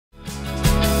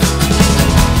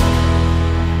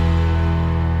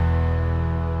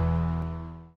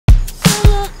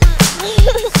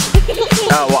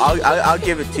Oh, well, I'll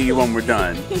give it to you when we're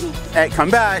done. Hey, come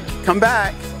back. Come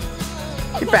back.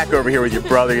 Get back over here with your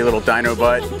brother, you little dino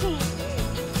butt.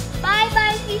 Bye,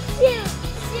 Mikey.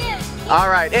 Shoot. All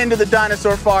right, into the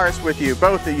dinosaur forest with you,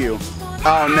 both of you.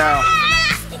 Oh, no.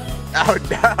 Oh,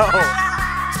 no.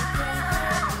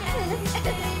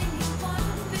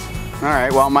 All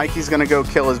right, well, Mikey's going to go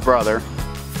kill his brother.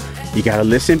 You got to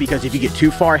listen, because if you get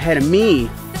too far ahead of me,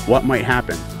 what might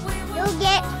happen? You'll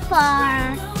get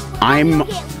far.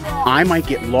 I might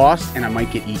get lost, and I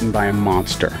might get eaten by a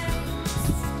monster.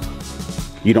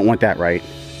 You don't want that, right?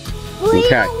 We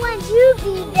don't want you to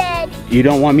be dead. You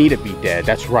don't want me to be dead,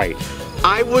 that's right.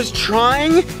 I was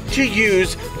trying to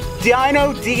use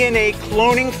dino DNA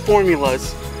cloning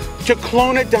formulas to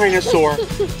clone a dinosaur,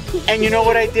 and you know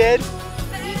what I did?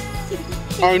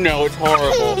 Oh no, it's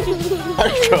horrible.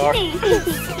 I'm sorry.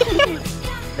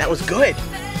 That was good.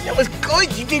 That was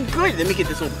good. You did good. Let me get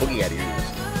this little boogie out of your nose.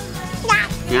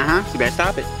 Uh-huh. You better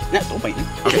stop it. No, don't bite me.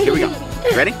 Okay, here we go.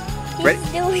 Ready? Ready?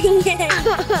 He's doing it.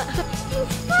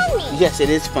 It's funny. Yes, it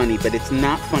is funny, but it's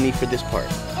not funny for this part. It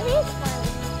is funny.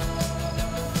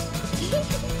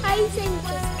 How do you say we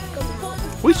just kick him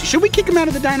out? Should we kick him out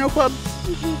of the Dino Club?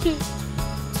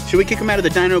 Should we kick him out of the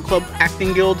Dino Club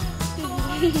acting guild?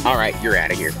 All right, you're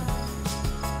out of here.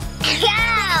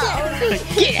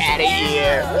 Get out of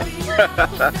here.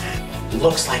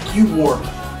 Looks like you wore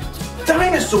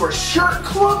dinosaur shirt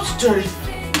clubs to...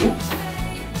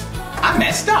 I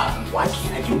messed up. Why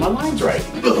can't I do my lines right?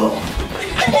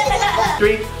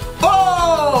 3.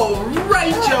 Oh,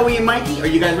 right, Joey and Mikey. Are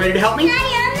you guys ready to help me?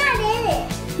 Daddy, I'm not in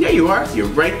it. Yeah, you are. You're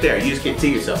right there. You just can't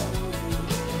see yourself.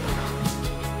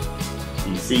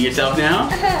 You see yourself now?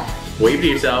 Wave to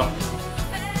yourself.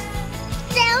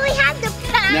 Then we have to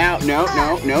pass. Now, no.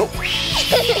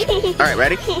 All right,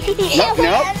 ready? No.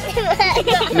 No.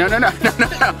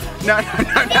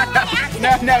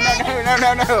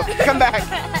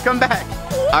 Come back.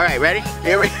 All right, ready?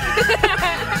 Here we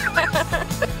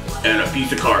And a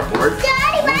piece of cardboard.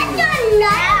 Daddy, that's not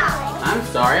loud. I'm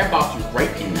sorry, I bopped you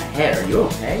right in the head. Are you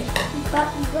okay? You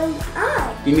got me in the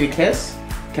eye. You need a kiss?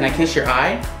 Can I kiss your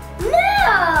eye?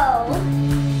 No.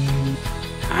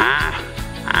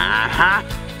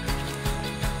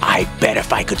 I bet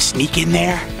if I could sneak in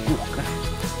there.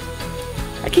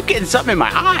 I keep getting something in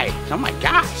my eye. Oh my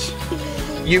gosh.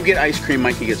 You get ice cream,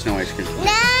 Mikey gets no ice cream.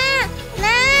 No.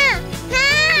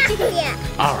 Yeah.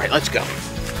 All right, let's go.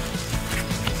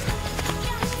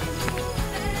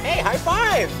 Hey, high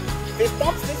five. Fist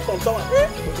bumps, all on. What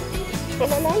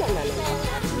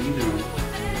are you doing?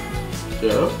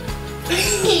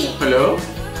 Hello?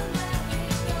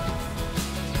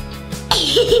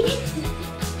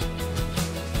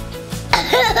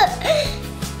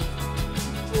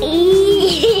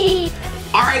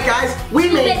 All right, guys, we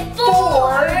made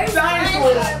 4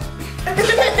 dinosaurs.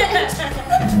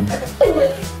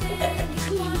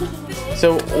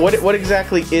 So, what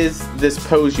exactly is this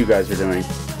pose you guys are doing?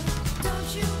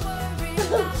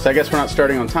 So I guess we're not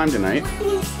starting on time tonight.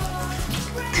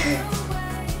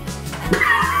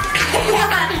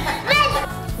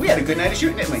 We had a good night of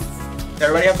shooting, didn't we?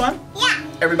 Everybody have fun? Yeah.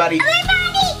 Everybody fall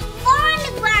on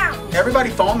the ground. Everybody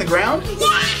fall on the ground?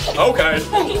 Yeah. Okay.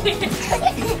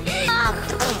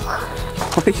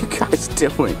 What are you guys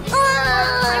doing?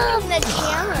 Punch the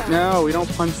camera. No, we don't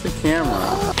punch the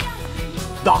camera.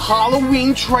 The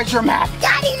Halloween treasure map.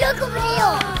 Daddy, look over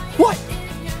here. What?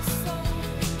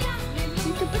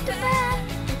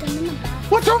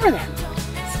 What's over there?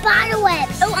 Spider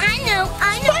webs. Oh, I know.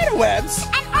 Spider webs?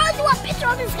 And also a picture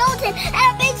of the skeleton and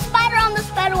a big spider on the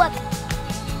spider web.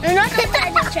 And not the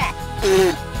treasure chest.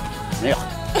 Yeah.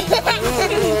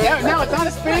 No, it's not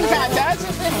a spinning contest.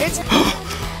 It's...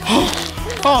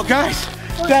 Oh, guys,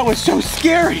 that was so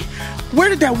scary. Where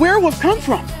did that werewolf come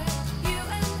from?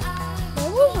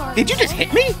 Did you just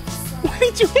hit me? Why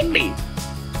did you hit me?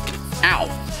 Ow.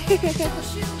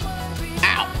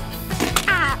 Ow.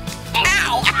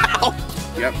 Ow. Ow.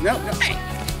 Yep, no.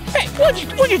 Hey, what'd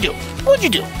you do? What'd you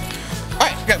do? All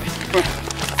right, go.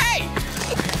 Hey,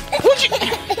 what'd you...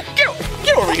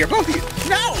 Get over here, both of you.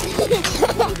 No.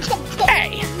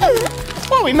 Hey,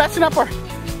 why are we messing up our...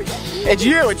 It's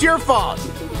you, it's your fault.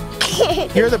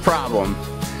 You're the problem.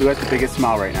 Who has the biggest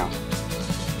smile right now?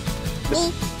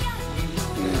 Me.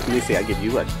 Let me see, I give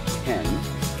you a 10.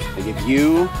 I give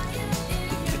you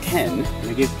a 10. And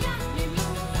I give...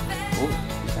 Oh,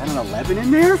 is that an 11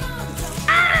 in there?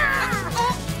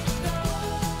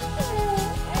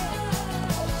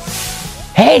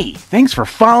 Hey, thanks for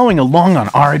following along on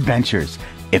our adventures.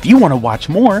 If you want to watch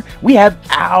more, we have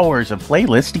hours of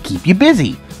playlists to keep you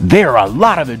busy. There are a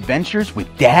lot of adventures with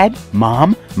Dad,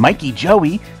 Mom, Mikey,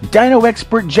 Joey, Dino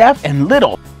Expert Jeff, and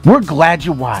Little. We're glad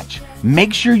you watch.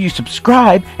 Make sure you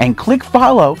subscribe and click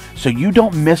follow so you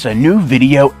don't miss a new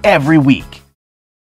video every week.